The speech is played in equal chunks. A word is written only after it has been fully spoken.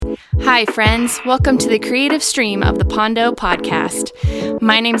Hi, friends. Welcome to the creative stream of the Pondo podcast.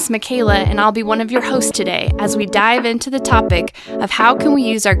 My name's Michaela, and I'll be one of your hosts today as we dive into the topic of how can we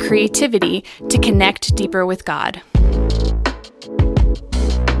use our creativity to connect deeper with God.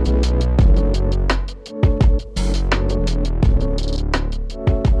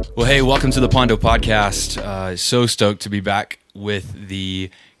 Well, hey, welcome to the Pondo podcast. So stoked to be back with the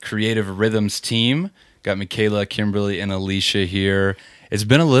Creative Rhythms team. Got Michaela, Kimberly, and Alicia here. It's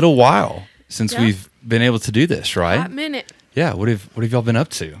been a little while since we've been able to do this, right? Hot minute. Yeah. What have y'all been up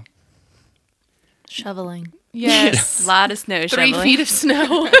to? Shoveling. Yes. A lot of snow 3 shoveling. feet of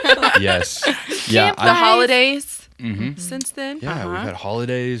snow. Yes. Yeah. The holidays Mhm. since then. Yeah. We've had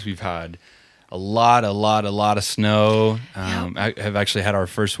holidays. We've had a lot of snow. I have actually had our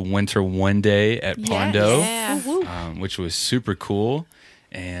first winter one day at Pondo, Yeah. which was super cool.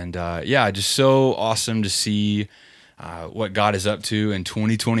 And just so awesome to see what God is up to in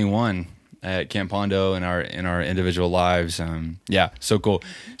 2021 at Camp Pondo in our individual lives. So cool.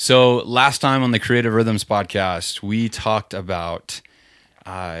 So last time on the Creative Rhythms podcast, we talked about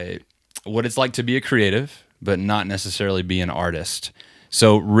what it's like to be a creative, but not necessarily be an artist.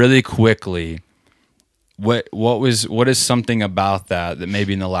 So really quickly, what is something about that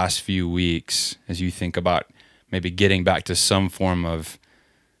maybe in the last few weeks, as you think about maybe getting back to some form of,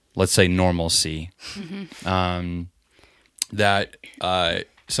 let's say, normalcy, that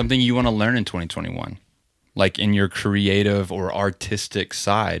something you want to learn in 2021, like in your creative or artistic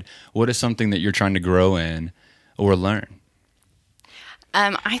side? What is something that you're trying to grow in or learn?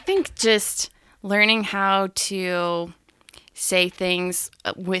 I think just learning how to say things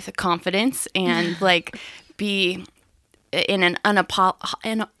with confidence and like be in an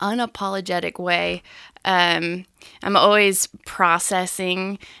unapologetic way. I'm always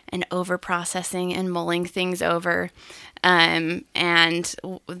processing and over-processing and mulling things over. And there's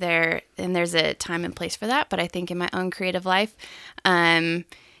a time and place for that. But I think in my own creative life,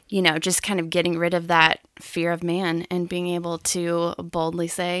 just kind of getting rid of that fear of man and being able to boldly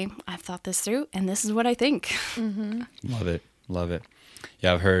say, I've thought this through and this is what I think. Mm-hmm. Love it.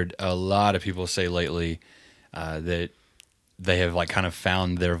 Yeah, I've heard a lot of people say lately that they have like kind of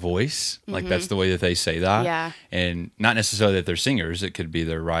found their voice. Like that's the way that they say that. Yeah. And not necessarily that they're singers. It could be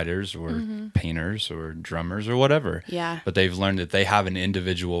they're writers or painters or drummers or whatever. Yeah. But they've learned that they have an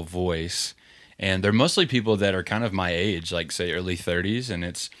individual voice. And they're mostly people that are kind of my age, like say early 30s. And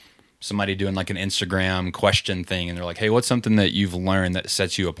it's somebody doing like an Instagram question thing. And they're like, hey, what's something that you've learned that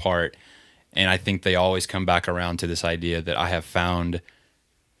sets you apart? And I think they always come back around to this idea that I have found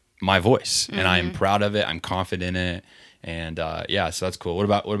my voice and I am proud of it. I'm confident in it. And so that's cool. What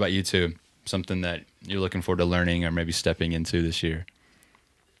about you two? Something that you're looking forward to learning or maybe stepping into this year?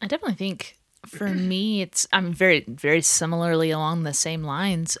 I definitely think for me, I'm very, very similarly along the same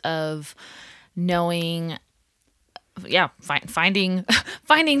lines of knowing, finding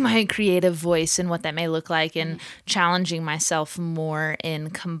my creative voice and what that may look like, and challenging myself more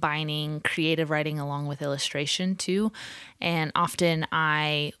in combining creative writing along with illustration too. And often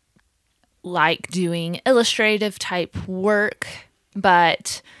I like doing illustrative type work,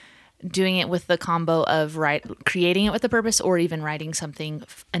 but doing it with the combo of creating it with a purpose, or even writing something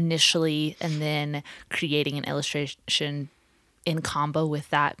initially and then creating an illustration in combo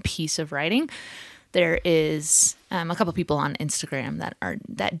with that piece of writing. There is a couple people on Instagram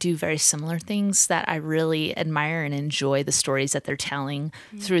that do very similar things that I really admire and enjoy the stories that they're telling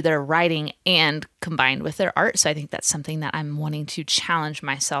through their writing and combined with their art. So I think that's something that I'm wanting to challenge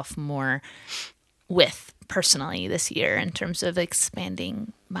myself more with personally this year in terms of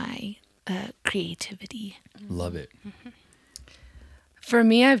expanding my creativity. Love it. For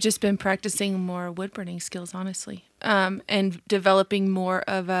me, I've just been practicing more wood burning skills, honestly, and developing more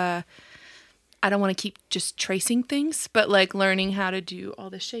of I don't want to keep just tracing things, but like learning how to do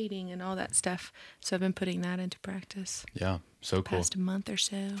all the shading and all that stuff. So I've been putting that into practice. Yeah, so cool. Past a month or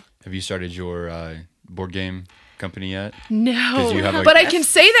so. Have you started your board game company yet? 'Cause No, you have but I can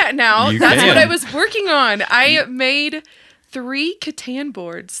say that now. You That's can. what I was working on. I made 3 Catan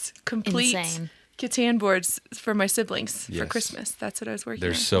boards, complete Insane. Catan boards for my siblings for Yes. Christmas. That's what I was working They're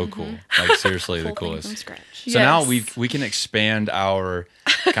on. so cool. Like seriously, the Whole thing coolest. from scratch. So now Yes. we can expand our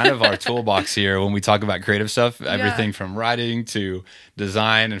kind of our toolbox here when we talk about creative stuff. Everything from writing to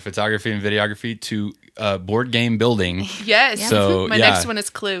design and photography and videography to board game building. Yes. So, my yeah. next one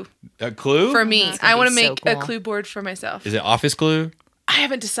is Clue A Clue? for me. That's gonna I want to be so make a cool. Clue board for myself. Is it Office Clue? I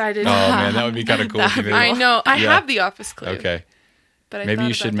haven't decided. Oh man, that would be kind of cool. if you did. I know. I Yeah. have the Office Clue. Okay, But I maybe thought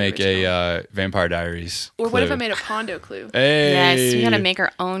you should about the make original. a Vampire Diaries. Or what if Clue. I made a Pondo Clue? Hey. Yes, we gotta make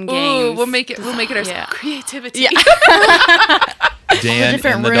our own games. Ooh, we'll make it our Yeah. creativity. Yeah. Dan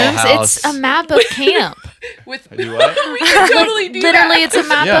different in the rooms. dollhouse. It's a map of camp. With Do what? we can totally do Literally, that. it's a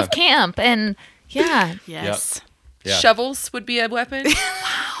map Yeah. of camp, and yeah, Yes. Yeah. Shovels would be a weapon,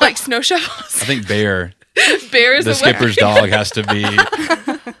 like snow shovels. I think Bear, Bear is the a skipper's weapon. dog, has to be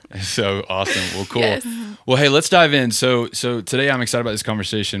so awesome. Well, cool. Yes. Well, hey, let's dive in. So today I'm excited about this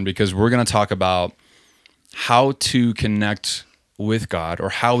conversation because we're going to talk about how to connect with God, or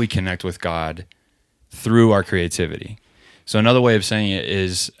how we connect with God through our creativity. So another way of saying it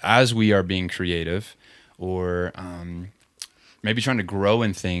is, as we are being creative, or maybe trying to grow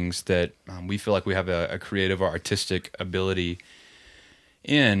in things that we feel like we have a creative or artistic ability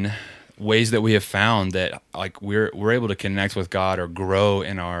in, ways that we have found that like we're able to connect with God or grow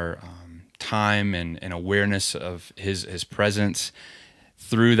in our time and awareness of his presence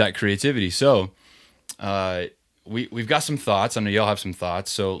through that creativity. So we've got some thoughts. I know y'all have some thoughts.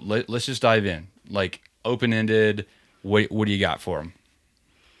 So let's just dive in, like open-ended. What do you got for them?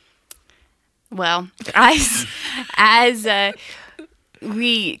 Well, as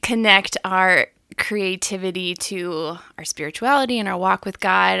we connect our creativity to our spirituality and our walk with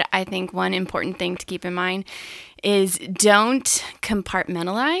God, I think one important thing to keep in mind is don't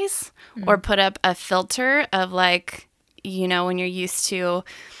compartmentalize or put up a filter of, like, when you're used to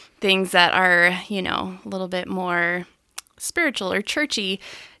things that are, a little bit more spiritual or churchy,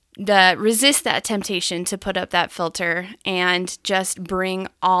 resist that temptation to put up that filter and just bring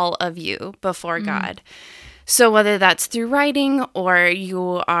all of you before God. So whether that's through writing, or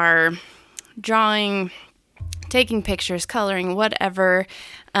you are drawing, taking pictures, coloring, whatever,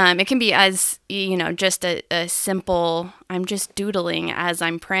 it can be as, just a simple, I'm just doodling as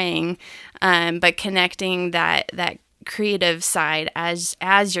I'm praying, but connecting that creative side as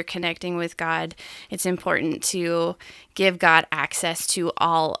you're connecting with God. It's important to give God access to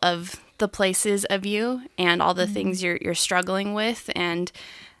all of the places of you and all the things you're struggling with, and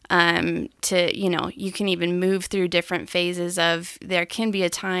you can even move through different phases of, there can be a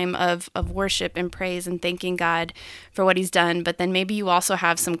time of worship and praise and thanking God for what he's done, but then maybe you also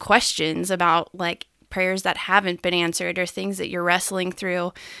have some questions about, like, prayers that haven't been answered or things that you're wrestling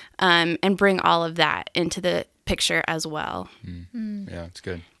through, and bring all of that into the picture as well. Yeah, it's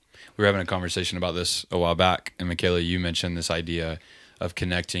good. We were having a conversation about this a while back, and Michaela, you mentioned this idea of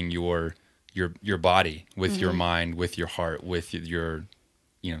connecting your body with your mind, with your heart, with your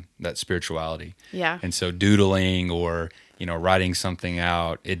that spirituality. Yeah. And so doodling or writing something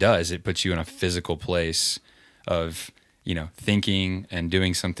out, it puts you in a physical place of thinking and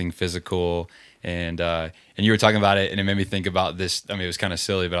doing something physical. And you were talking about it, and it made me think about this. I mean, it was kind of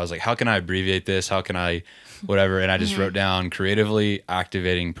silly, but I was like, how can I abbreviate this? How can I whatever? And I just wrote down creatively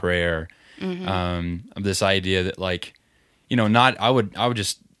activating prayer. This idea that, like,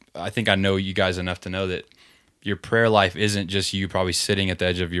 I think I know you guys enough to know that your prayer life isn't just you probably sitting at the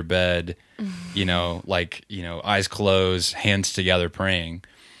edge of your bed, eyes closed, hands together praying.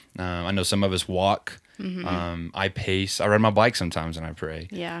 I know some of us walk. I pace. I ride my bike sometimes and I pray.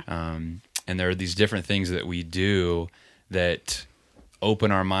 Yeah. And there are these different things that we do that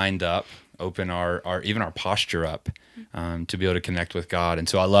open our mind up, open our even our posture up, to be able to connect with God. And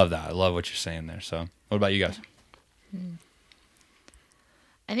so I love that. I love what you're saying there. So what about you guys?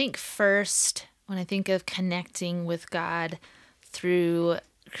 I think first, when I think of connecting with God through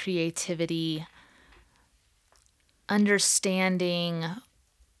creativity, understanding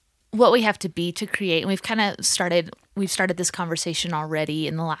what we have to be to create. And we've started this conversation already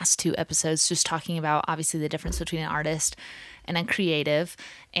in the last 2 episodes, just talking about obviously the difference between an artist and a creative,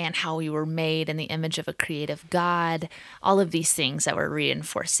 and how we were made in the image of a creative God. All of these things that we're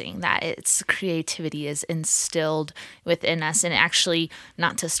reinforcing, that it's creativity is instilled within us. And actually,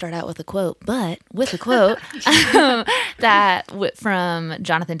 not to start out with a quote, but with a quote from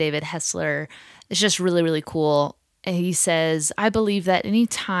Jonathan David Hessler, it's just really, really cool. And he says, I believe that any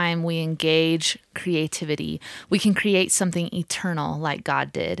time we engage creativity, we can create something eternal like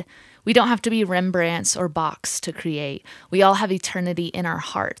God did. We don't have to be Rembrandts or Bachs to create. We all have eternity in our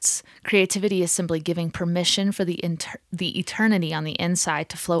hearts. Creativity is simply giving permission for the eternity on the inside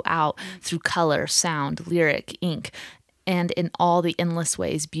to flow out through color, sound, lyric, ink, and in all the endless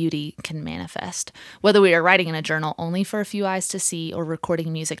ways beauty can manifest. Whether we are writing in a journal only for a few eyes to see or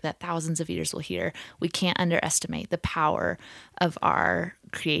recording music that thousands of ears will hear, we can't underestimate the power of our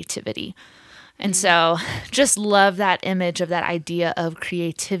creativity. And so just love that image of that idea of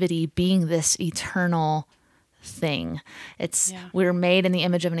creativity being this eternal thing. We're made in the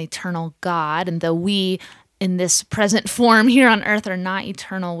image of an eternal God, and though we in this present form here on earth are not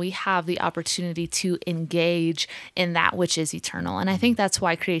eternal, we have the opportunity to engage in that which is eternal. And I think that's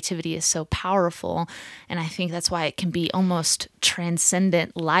why creativity is so powerful. And I think that's why it can be almost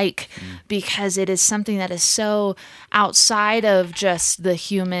transcendent because it is something that is so outside of just the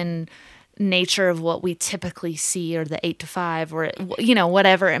human nature of what we typically see, or the 8 to 5, or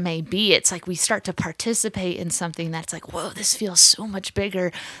whatever it may be. It's like we start to participate in something that's like, whoa, this feels so much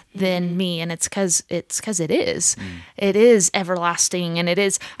bigger than me. And it's because it is. It is everlasting. And it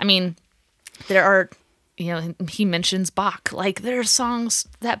is, I mean, there are, he mentions Bach. Like, there are songs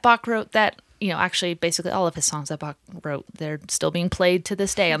that Bach wrote that, actually basically all of his songs that Bach wrote, they're still being played to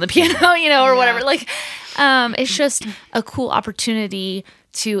this day on the piano, or whatever. Like, it's just a cool opportunity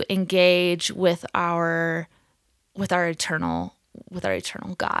to engage with our eternal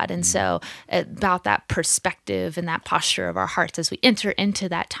God. And so about that perspective and that posture of our hearts as we enter into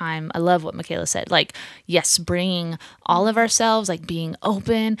that time, I love what Michaela said, like, yes, bringing all of ourselves, like being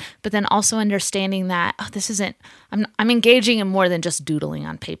open, but then also understanding that, I'm engaging in more than just doodling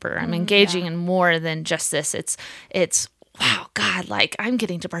on paper. I'm engaging in more than just this. It's wow, God, like, I'm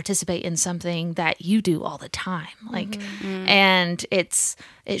getting to participate in something that you do all the time. Like, and it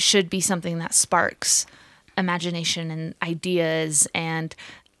should be something that sparks imagination and ideas, and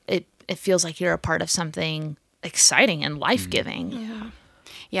it feels like you're a part of something exciting and life-giving.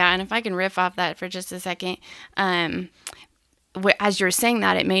 Yeah, and if I can riff off that for just a second, as you were saying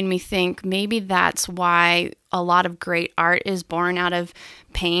that, it made me think maybe that's why a lot of great art is born out of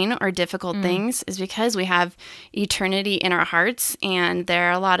pain or difficult things, is because we have eternity in our hearts, and there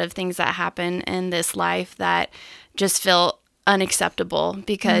are a lot of things that happen in this life that just feel unacceptable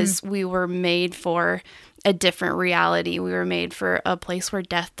because we were made for a different reality. We were made for a place where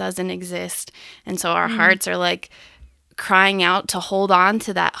death doesn't exist. And so our hearts are like crying out to hold on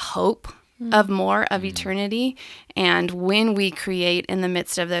to that hope of more of eternity. And when we create in the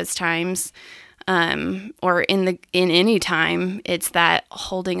midst of those times, or in any time, it's that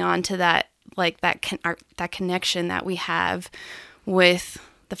holding on to that, like that connection that we have with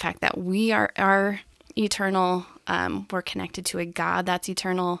the fact that we are eternal. We're connected to a God that's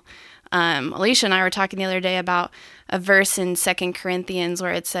eternal. Alicia and I were talking the other day about a verse in 2 Corinthians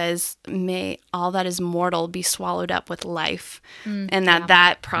where it says, may all that is mortal be swallowed up with life. And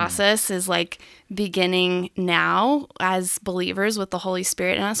that process is like beginning now as believers with the Holy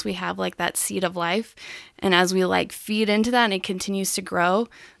Spirit in us. We have like that seed of life. And as we like feed into that and it continues to grow,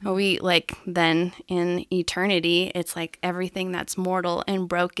 we like then in eternity, it's like everything that's mortal and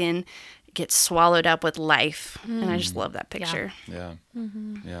broken gets swallowed up with life. And I just love that picture. Yeah.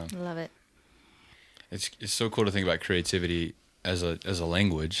 I love it. It's so cool to think about creativity as a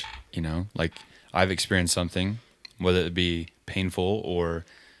language, like I've experienced something, whether it be painful or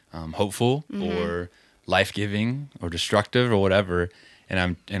hopeful or life-giving or destructive or whatever,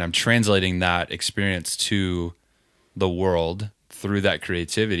 and I'm translating that experience to the world through that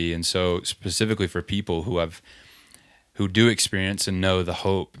creativity. And so specifically for people who do experience and know the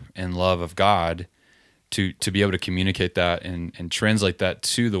hope and love of God, to be able to communicate that and translate that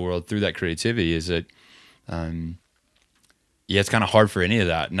to the world through that creativity is that, it's kind of hard for any of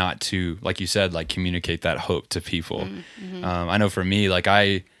that not to, like you said, like communicate that hope to people. I know for me, like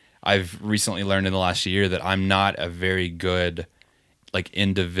I've recently learned in the last year that I'm not a very good like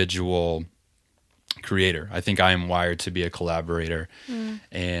individual creator. I think I am wired to be a collaborator.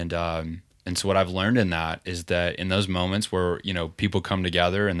 And so what I've learned in that is that in those moments where, people come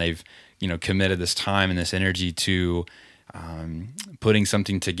together and they've, committed this time and this energy to putting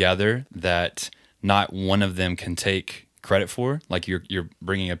something together that not one of them can take credit for, like you're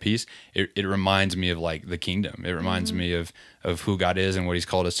bringing a piece, it reminds me of like the kingdom. It reminds me of who God is and what he's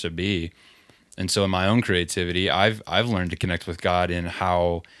called us to be. And so in my own creativity, I've learned to connect with God in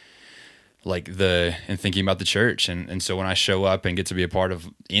how, like in thinking about the church. And so when I show up and get to be a part of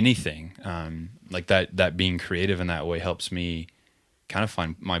anything, like that being creative in that way helps me kind of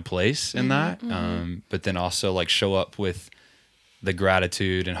find my place in that. But then also like show up with the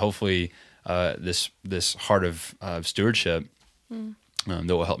gratitude and hopefully this heart of stewardship that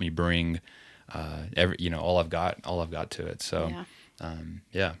will help me bring all I've got to it. So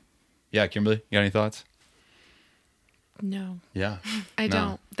yeah. Kimberly, you got any thoughts? No. Yeah. I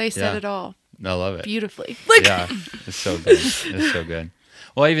don't. They said it all. I love it. Beautifully. Yeah. It's so good. It's so good.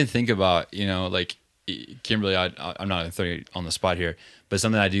 Well, I even think about, like Kimberly, I'm not going to throw you on the spot here, but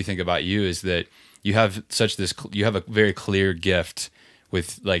something I do think about you is that you have you have a very clear gift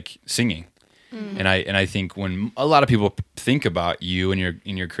with like singing. And I think when a lot of people think about you and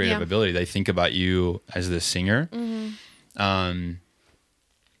your creative ability, they think about you as the singer.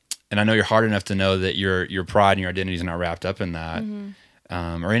 and I know you're hard enough to know that your pride and your identity is not wrapped up in that,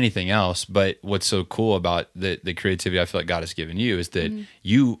 or anything else. But what's so cool about the creativity I feel like God has given you is that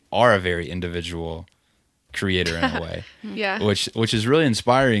you are a very individual creator in a way, Yeah. which is really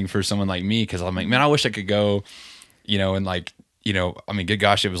inspiring for someone like me, because I'm like, man, I wish I could go, and like, I mean, good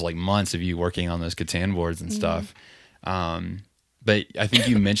gosh, it was like months of you working on those Catan boards and stuff. But I think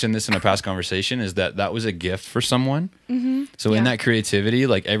you mentioned this in a past conversation, is that was a gift for someone. So in that creativity,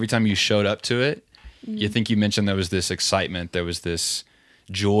 like every time you showed up to it, you think you mentioned there was this excitement, there was this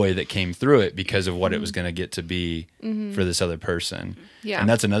joy that came through it because of what it was going to get to be for this other person. Yeah. And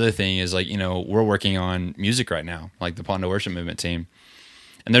that's another thing is like, we're working on music right now, like the Pondo Worship Movement team.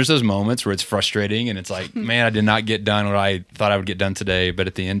 And there's those moments where it's frustrating and it's like, man, I did not get done what I thought I would get done today. But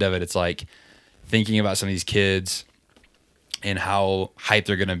at the end of it, it's like thinking about some of these kids and how hyped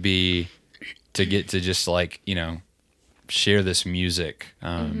they're going to be to get to just like, share this music.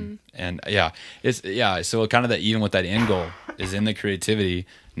 And so kind of that, even with that end goal is in the creativity,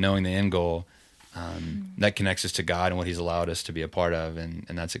 knowing the end goal, that connects us to God and what he's allowed us to be a part of. And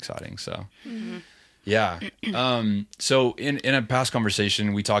that's exciting. So, yeah. So in a past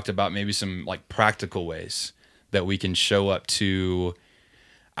conversation, we talked about maybe some like practical ways that we can show up to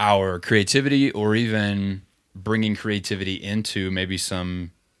our creativity, or even bringing creativity into maybe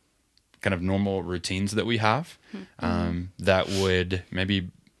some kind of normal routines that we have, that would maybe,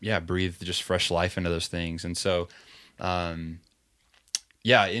 breathe just fresh life into those things. And so,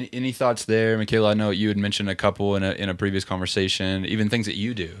 any thoughts there, Michaela? I know you had mentioned a couple in a previous conversation, even things that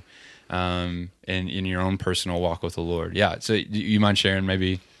you do, in your own personal walk with the Lord. Yeah. So do you mind sharing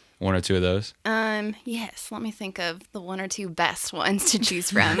maybe one or two of those? Yes, let me think of the one or two best ones to choose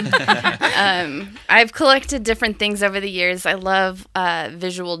from. I've collected different things over the years. I love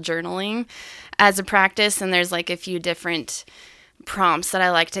visual journaling as a practice, and there's like a few different prompts that I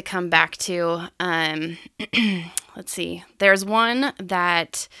like to come back to. Let's see. There's one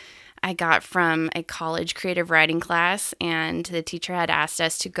that I got from a college creative writing class, and the teacher had asked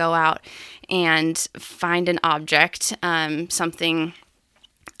us to go out and find an object, something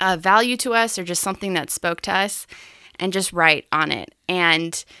value to us, or just something that spoke to us, and just write on it.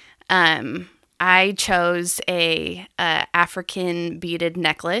 And I chose a African beaded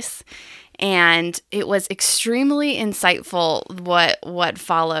necklace, and it was extremely insightful what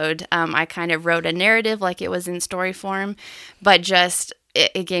followed. I kind of wrote a narrative like it was in story form, but just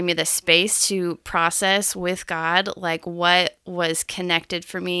it gave me the space to process with God, like what was connected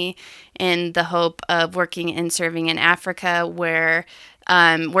for me in the hope of working and serving in Africa, where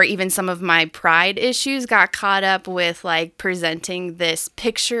even some of my pride issues got caught up with like presenting this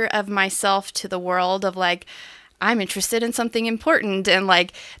picture of myself to the world of like, I'm interested in something important. And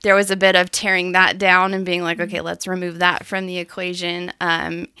like, there was a bit of tearing that down and being like, okay, let's remove that from the equation.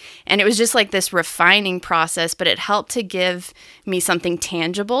 And it was just like this refining process, but it helped to give me something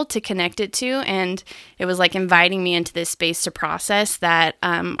tangible to connect it to. And it was like inviting me into this space to process that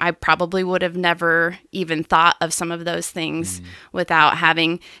I probably would have never even thought of some of those things without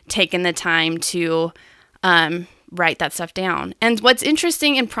having taken the time to write that stuff down. And what's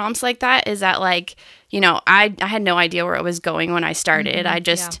interesting in prompts like that is that like, I had no idea where it was going when I started. I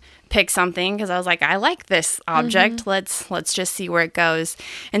just picked something because I was like, I like this object. Let's just see where it goes.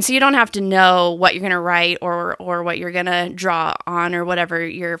 And so you don't have to know what you're going to write or what you're going to draw on or whatever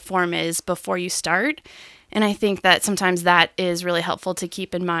your form is before you start. And I think that sometimes that is really helpful to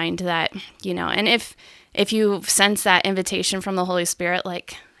keep in mind that, and if you sense that invitation from the Holy Spirit,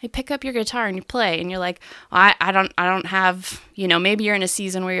 like, hey, pick up your guitar and you play, and you're like, well, I don't have, maybe you're in a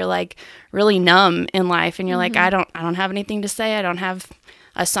season where you're like really numb in life and you're like, I don't have anything to say. I don't have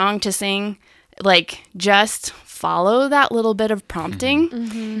a song to sing. Like, just follow that little bit of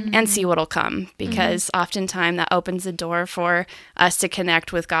prompting and see what'll come, because oftentimes that opens the door for us to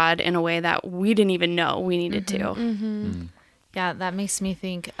connect with God in a way that we didn't even know we needed to. Yeah, that makes me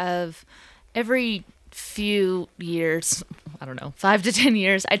think of every few years, I don't know, 5 to 10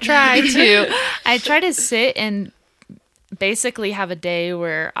 years, I try to sit and basically have a day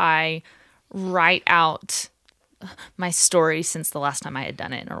where I write out my story since the last time I had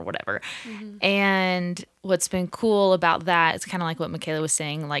done it or whatever. And what's been cool about that, it's kind of like what Michaela was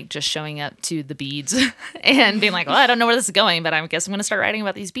saying, like just showing up to the beads and being like, well, I don't know where this is going, but I guess I'm going to start writing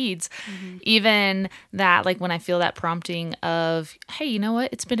about these beads. Even that, like when I feel that prompting of, hey, you know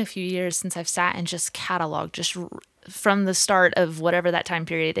what? It's been a few years since I've sat and just cataloged, just from the start of whatever that time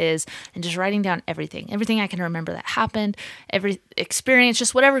period is, and just writing down everything I can remember that happened, every experience,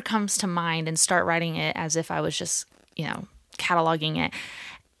 just whatever comes to mind, and start writing it as if I was just, cataloging it.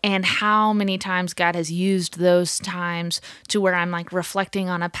 and how many times God has used those times to where I'm like reflecting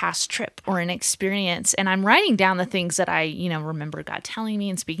on a past trip or an experience, and I'm writing down the things that I, remember God telling me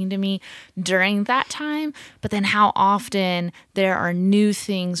and speaking to me during that time. But then how often there are new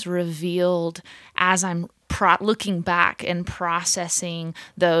things revealed as I'm looking back and processing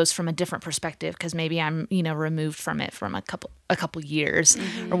those from a different perspective, because maybe I'm removed from it from a couple years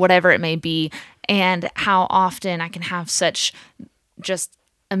or whatever it may be, and how often I can have such just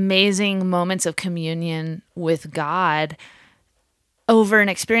amazing moments of communion with God over an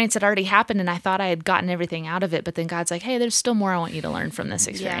experience that already happened, and I thought I had gotten everything out of it, but then God's like, hey, there's still more I want you to learn from this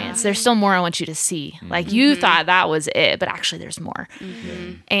experience. Yeah. There's still more I want you to see. Like you thought that was it, but actually there's more.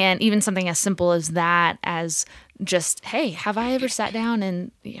 And even something as simple as that, as just, hey, have I ever sat down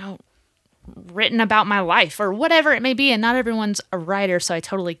and, written about my life or whatever it may be? And not everyone's a writer, so I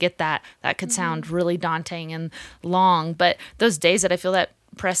totally get that. That could sound really daunting and long, but those days that I feel that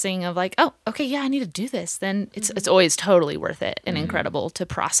pressing of like, oh, okay, yeah, I need to do this, then it's always totally worth it and incredible to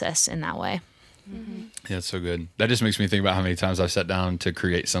process in that way. Yeah, it's so good. That just makes me think about how many times I've sat down to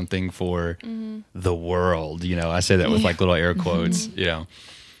create something for the world. I say that with like little air quotes,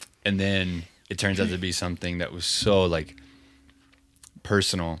 and then it turns out to be something that was so like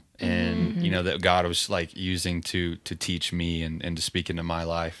personal and that God was like using to teach me and to speak into my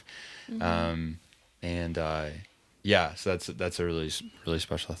life. Yeah, so that's a really, really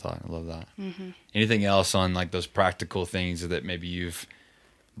special thought. I love that. Anything else on like those practical things that maybe you've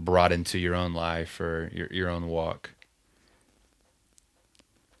brought into your own life or your own walk?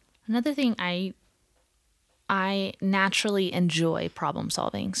 Another thing, I naturally enjoy problem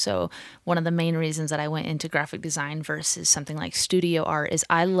solving. So one of the main reasons that I went into graphic design versus something like studio art is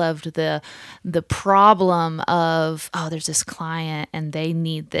I loved the problem of, oh, there's this client and they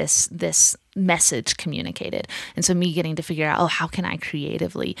need this message communicated. And so me getting to figure out, oh, how can I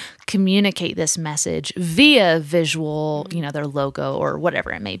creatively communicate this message via visual, their logo or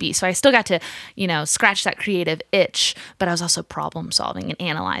whatever it may be. So I still got to, scratch that creative itch, but I was also problem solving and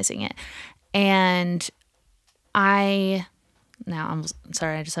analyzing it. And I'm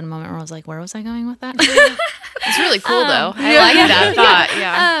sorry, I just had a moment where I was like, where was I going with that? It's really cool though. I like that thought.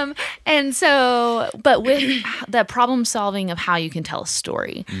 Yeah. And so, but with the problem solving of how you can tell a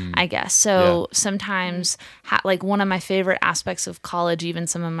story, I guess. So sometimes like one of my favorite aspects of college, even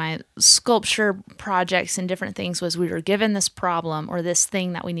some of my sculpture projects and different things, was we were given this problem or this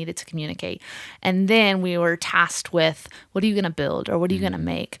thing that we needed to communicate. And then we were tasked with, what are you going to build or what are you going to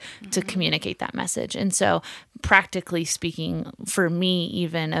make to communicate that message? And so practically speaking, for me,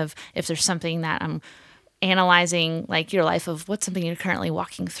 even of if there's something that I'm analyzing, like your life of what's something you're currently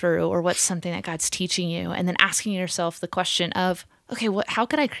walking through or what's something that God's teaching you, and then asking yourself the question of, okay, how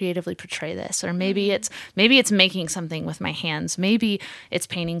could I creatively portray this? Or maybe it's making something with my hands. Maybe it's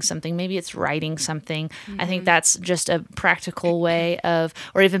painting something. Maybe it's writing something. I think that's just a practical way of,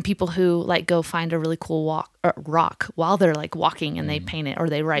 or even people who like go find a really cool rock while they're like walking and they paint it or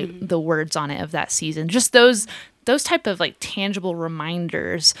they write the words on it of that season. Just those type of like tangible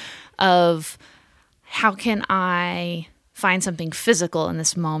reminders of, how can I find something physical in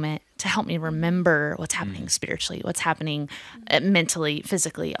this moment to help me remember what's happening spiritually, what's happening mentally,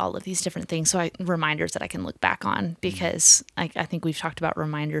 physically, all of these different things. So reminders that I can look back on, because I think we've talked about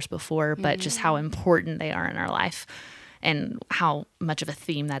reminders before, but just how important they are in our life and how much of a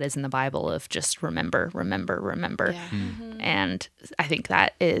theme that is in the Bible of just remember. Yeah. And I think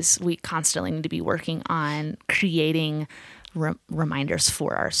that is, we constantly need to be working on creating reminders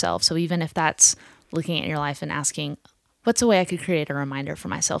for ourselves. So even if that's looking at your life and asking, what's a way I could create a reminder for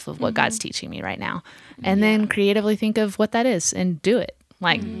myself of what God's teaching me right now? And then creatively think of what that is and do it.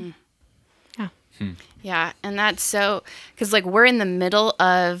 Like, Yeah. And that's so, because like we're in the middle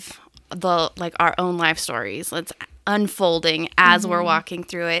of our own life stories. Let's unfolding as we're walking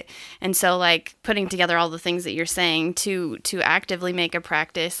through it. And so like putting together all the things that you're saying to actively make a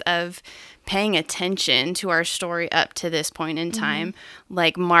practice of paying attention to our story up to this point in time,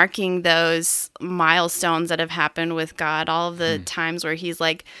 like marking those milestones that have happened with God, all of the times where he's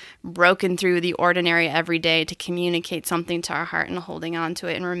like broken through the ordinary every day to communicate something to our heart, and holding on to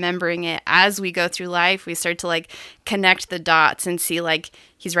it and remembering it as we go through life. We start to like connect the dots and see like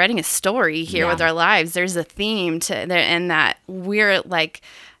he's writing a story here with our lives. There's a theme to there, and that we're like,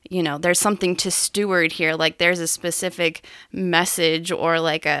 there's something to steward here. Like there's a specific message or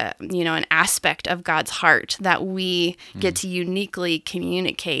like a, an aspect of God's heart that we get to uniquely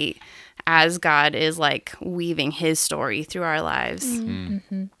communicate as God is like weaving his story through our lives.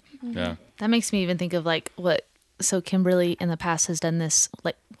 Yeah. That makes me even think of like so Kimberly in the past has done this,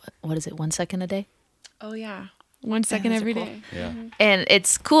 like, what is it? 1 second a day? Oh yeah. 1 second those are every cool. day. Yeah. And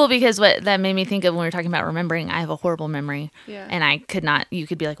it's cool because what that made me think of when we were talking about remembering, I have a horrible memory. Yeah. And I could not, you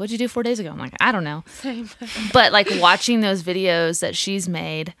could be like, what'd you do 4 days ago? I'm like, I don't know. Same. But like watching those videos that she's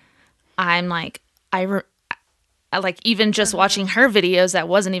made, I'm like, I like even just watching her videos, that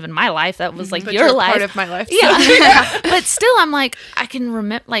wasn't even my life. That was like But your you're life. part of my life. Yeah. But still, I'm like, I can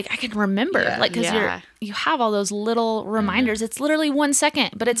remember, Yeah. like, cause Yeah. you have all those little reminders. It's literally 1 second,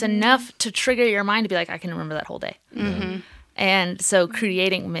 but it's enough to trigger your mind to be like, I can remember that whole day. And so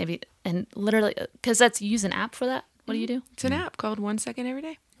creating maybe, and literally, cause that's, you use an app for that. What do you do? It's an app called 1 second every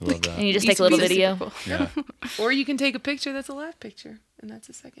day. I love And that. you just Used take a little to be video super cool. Yeah. Or you can take a picture that's a live picture, and that's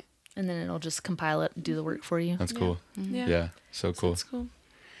a second. and then it'll just compile it, do the work for you. That's cool. Yeah. Yeah. So cool. That's cool.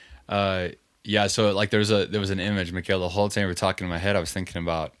 Yeah, so like there was an image, Michaela, the whole time we were talking in my head, I was thinking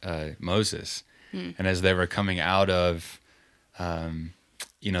about Moses, and as they were coming out of,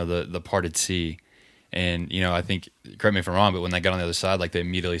 the parted sea, and I think, correct me if I'm wrong, but when they got on the other side, like they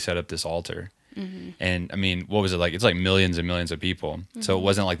immediately set up this altar, and I mean, what was it like? It's like millions and millions of people, so it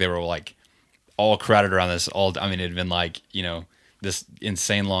wasn't like they were like all crowded around this altar. I mean, it'd been like this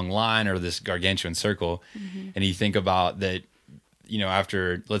insane long line or this gargantuan circle, and you think about that.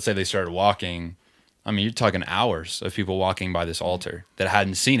 After, let's say they started walking, I mean, you're talking hours of people walking by this altar that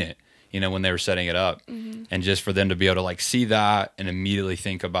hadn't seen it, when they were setting it up. And just for them to be able to like see that and immediately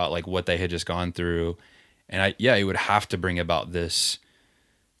think about like what they had just gone through. And it would have to bring about this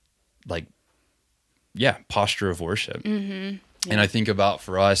posture of worship. And I think about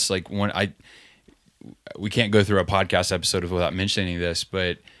for us, like we can't go through a podcast episode without mentioning this,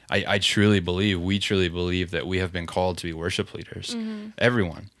 but we truly believe that we have been called to be worship leaders,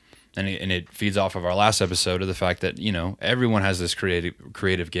 everyone. And it feeds off of our last episode of the fact that, everyone has this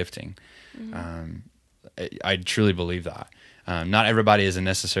creative gifting. I truly believe that. Not everybody is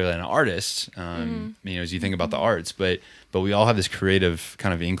necessarily an artist, as you think about the arts, but we all have this creative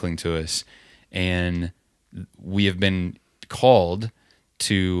kind of inkling to us. And we have been called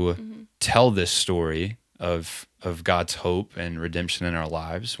to tell this story of God's hope and redemption in our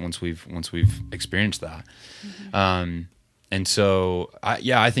lives once we've experienced that. And so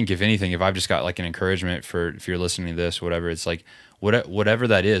I think if anything, if I've just got like an encouragement if you're listening to this, whatever, it's like whatever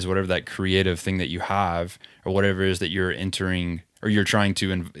that is, whatever that creative thing that you have, or whatever it is that you're entering or you're trying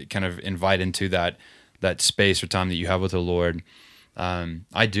to kind of invite into that space or time that you have with the Lord. I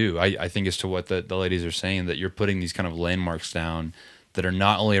think as to what the ladies are saying, that you're putting these kind of landmarks down that are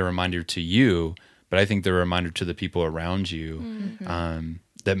not only a reminder to you, but I think they're a reminder to the people around you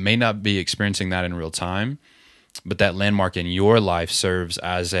that may not be experiencing that in real time, but that landmark in your life serves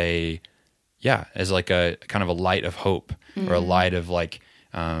as like a kind of a light of hope or a light of like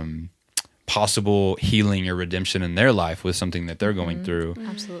possible healing or redemption in their life with something that they're going through.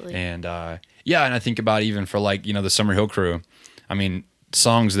 Absolutely. And and I think about even for like, the Summer Hill Crew, I mean,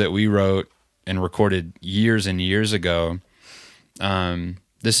 songs that we wrote and recorded years and years ago.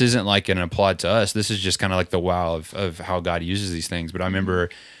 This isn't like an applaud to us. This is just kind of like the wow of how God uses these things. But I remember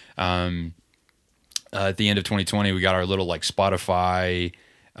at the end of 2020, we got our little like Spotify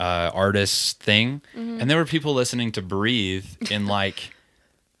artists thing. And there were people listening to Breathe in like,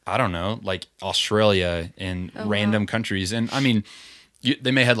 I don't know, like Australia and random countries. And I mean,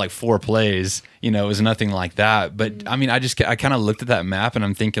 they may have had like 4 plays, it was nothing like that. But I mean, I kind of looked at that map and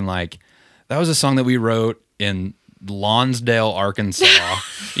I'm thinking like, that was a song that we wrote in Lonsdale, Arkansas,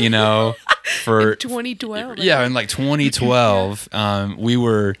 for 2012. Yeah, in like 2012. We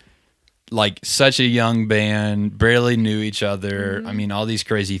were like such a young band, barely knew each other. I mean, all these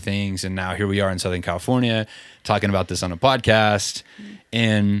crazy things. And now here we are in Southern California talking about this on a podcast.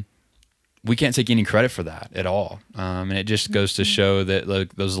 And we can't take any credit for that at all. And it just goes to show that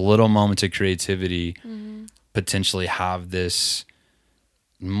like those little moments of creativity potentially have this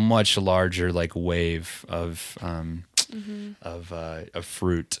much larger like wave of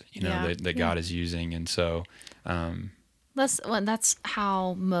fruit, that God is using. And so, that's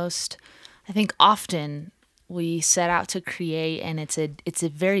how most, I think often we set out to create, and it's a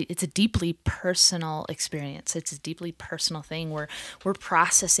deeply personal experience. It's a deeply personal thing where we're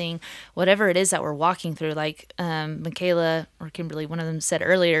processing whatever it is that we're walking through. Like Michaela or Kimberly, one of them said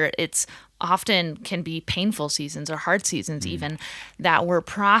earlier, it's often can be painful seasons or hard seasons even that we're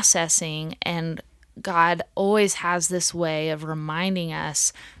processing, and God always has this way of reminding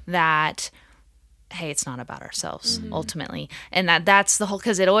us that, hey, it's not about ourselves ultimately. And that's the whole,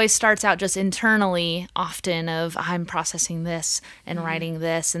 because it always starts out just internally often of I'm processing this and writing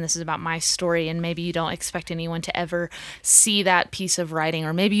this, and this is about my story. And maybe you don't expect anyone to ever see that piece of writing,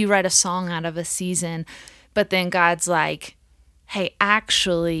 or maybe you write a song out of a season, but then God's like, hey,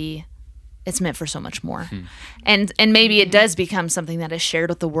 actually, it's meant for so much more. And maybe it does become something that is shared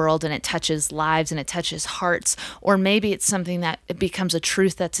with the world and it touches lives and it touches hearts, or maybe it's something that it becomes a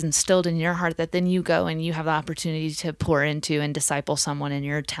truth that's instilled in your heart that then you go and you have the opportunity to pour into and disciple someone, and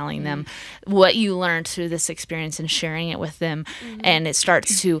you're telling them what you learned through this experience and sharing it with them. And it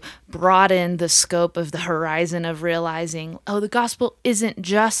starts to broaden the scope of the horizon of realizing, oh, the gospel isn't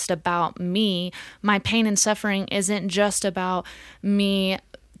just about me. My pain and suffering isn't just about me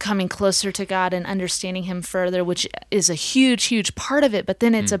coming closer to God and understanding him further, which is a huge, huge part of it. But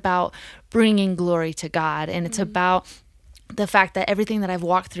then it's about bringing glory to God. And it's about the fact that everything that I've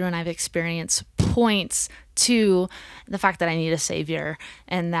walked through and I've experienced points to the fact that I need a savior,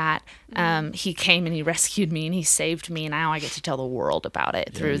 and that he came and he rescued me and he saved me. And now I get to tell the world about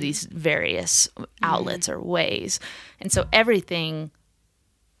it through these various outlets or ways. And so everything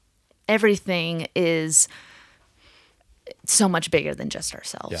is so much bigger than just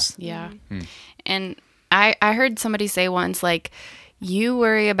ourselves. Yeah. And I heard somebody say once, like, you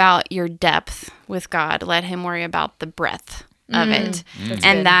worry about your depth with God, let him worry about the breadth of it. That's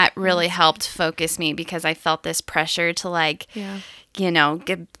And good. that really helped focus me, because I felt this pressure to, like,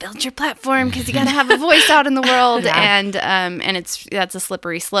 build your platform, because you got to have a voice out in the world. And that's a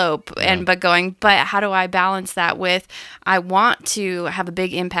slippery slope. But how do I balance that with, I want to have a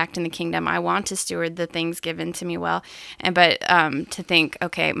big impact in the kingdom. I want to steward the things given to me well. But to think,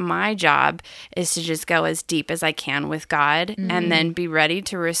 okay, my job is to just go as deep as I can with God, and then be ready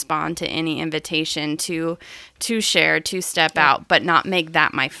to respond to any invitation to share, to step out, but not make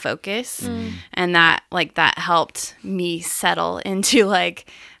that my focus. And that helped me settle into, like,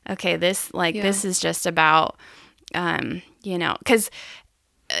 okay, this is just about, because,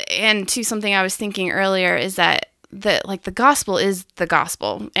 and to something I was thinking earlier is that the gospel is the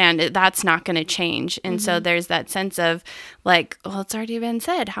gospel, and that's not going to change. And so there's that sense of, like, well, it's already been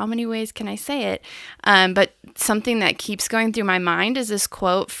said. How many ways can I say it? But something that keeps going through my mind is this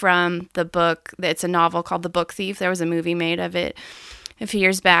quote from the book. It's a novel called The Book Thief. There was a movie made of it a few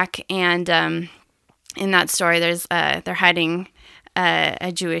years back. And in that story, they're hiding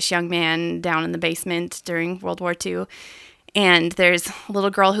a Jewish young man down in the basement during World War II. And there's a little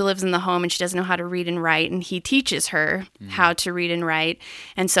girl who lives in the home, and she doesn't know how to read and write, and he teaches her how to read and write.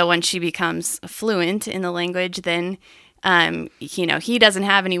 And so when she becomes fluent in the language, then, he doesn't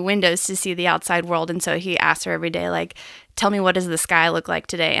have any windows to see the outside world. And so he asks her every day, like, tell me, what does the sky look like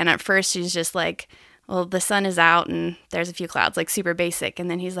today? And at first she's just like, well, the sun is out and there's a few clouds, like super basic.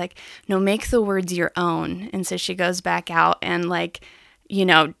 And then he's like, no, make the words your own. And so she goes back out and, like,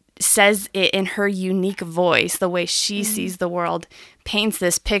 says it in her unique voice, the way she sees the world, paints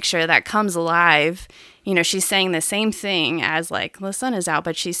this picture that comes alive. She's saying the same thing as, like, the sun is out,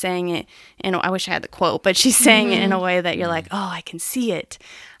 but she's saying it I wish I had the quote, but she's saying it in a way that you're like, oh, I can see it.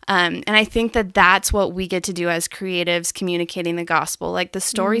 And I think that that's what we get to do as creatives, communicating the gospel. Like, the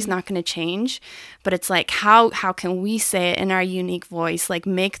story's not going to change, but it's like, how can we say it in our unique voice? Like,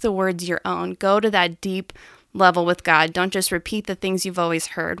 make the words your own. Go to that deep level with God. Don't just repeat the things you've always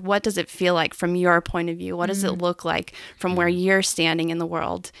heard. What does it feel like from your point of view? What does it look like from where you're standing in the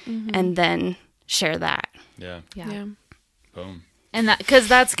world? And then share that. Yeah. Boom. And because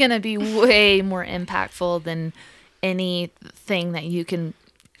that's going to be way more impactful than anything that you can,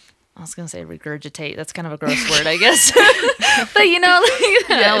 I was going to say regurgitate. That's kind of a gross word, I guess. But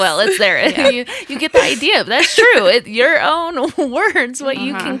well, it's there. Yeah. You get the idea. That's true. Your own words, what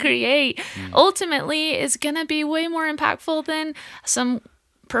you can create, ultimately is going to be way more impactful than some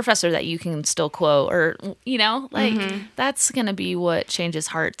professor that you can still quote, or, that's going to be what changes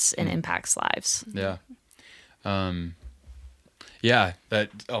hearts and impacts lives. Yeah. Oh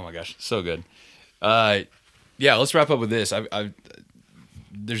my gosh, so good. Let's wrap up with this.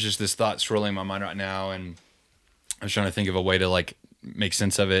 There's just this thought swirling in my mind right now, and I was trying to think of a way to, like, make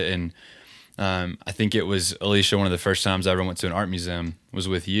sense of it. And I think it was, Alicia, one of the first times I ever went to an art museum was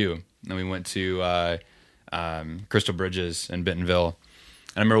with you. And we went to Crystal Bridges in Bentonville.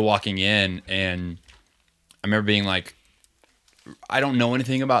 And I remember walking in, and I remember being like, I don't know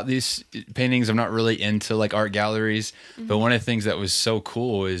anything about these paintings. I'm not really into, like, art galleries. But one of the things that was so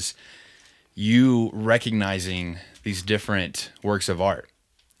cool is you recognizing these different works of art.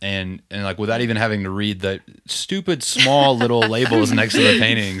 And like, without even having to read the stupid small little labels next to the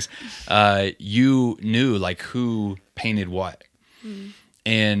paintings, you knew, like, who painted what.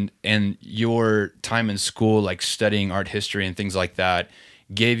 And your time in school, like, studying art history and things like that,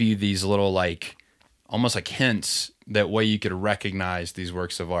 gave you these little, like, almost like hints that way you could recognize these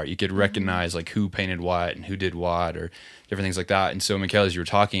works of art. You could recognize, like, who painted what and who did what, or different things like that. And so, Michaela, as you were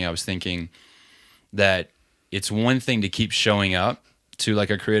talking, I was thinking that it's one thing to keep showing up to like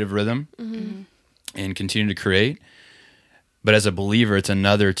a creative rhythm and continue to create. But as a believer, it's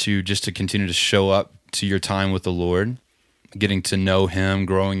another to just to continue to show up to your time with the Lord, getting to know him,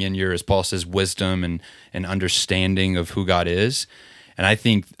 growing in your, as Paul says, wisdom and understanding of who God is. And I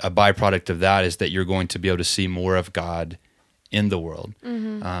think a byproduct of that is that you're going to be able to see more of God in the world.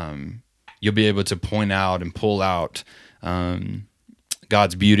 You'll be able to point out and pull out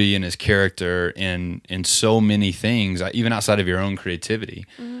God's beauty and his character in so many things, even outside of your own creativity.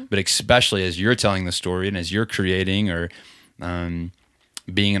 But especially as you're telling the story and as you're creating or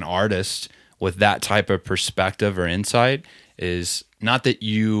being an artist with that type of perspective or insight, is not that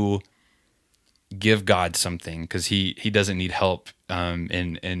you give God something, because he doesn't need help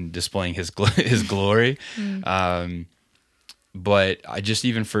in displaying his glory. But I just,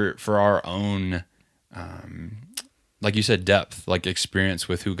 even for our own, like you said, depth, like experience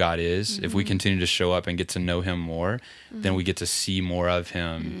with who God is, if we continue to show up and get to know him more, then we get to see more of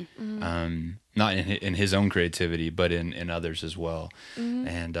him, not in his own creativity, but in others as well.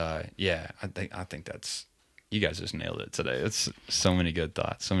 And I think that's, you guys just nailed it today. It's so many good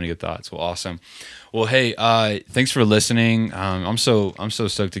thoughts. Well, awesome. Well, hey, thanks for listening. I'm so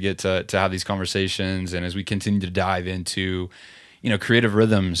stoked to get to have these conversations, and as we continue to dive into, creative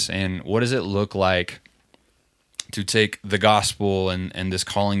rhythms and what does it look like to take the gospel and this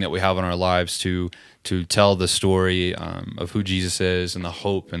calling that we have on our lives to tell the story of who Jesus is and the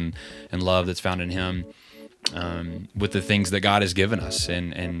hope and love that's found in him, with the things that God has given us,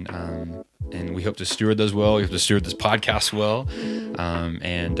 and we hope to steward those well. We hope to steward this podcast well.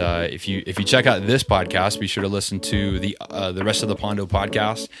 If you check out this podcast, be sure to listen to the rest of the Pondo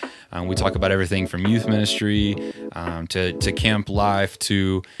podcast. We talk about everything from youth ministry to camp life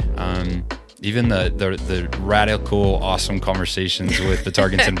to even the radical, awesome conversations with the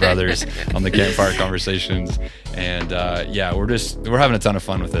Tarkenton brothers on the Campfire Conversations. And we're having a ton of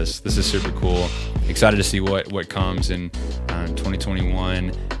fun with this. This is super cool. Excited to see what comes in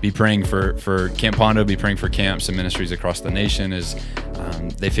 2021. Be praying for Camp Pondo, be praying for camps and ministries across the nation as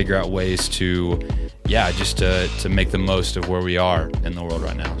they figure out ways to make the most of where we are in the world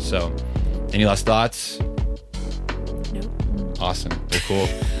right now. So, any last thoughts? Nope. Awesome. Well, cool.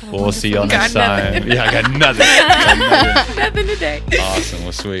 Well, we'll see y'all next time. Yeah, I got nothing. Nothing today. Awesome.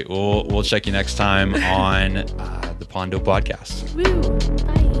 Well, sweet. We'll check you next time on the Pondo podcast. Woo.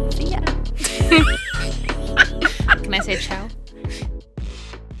 Bye. See ya. Can I say ciao?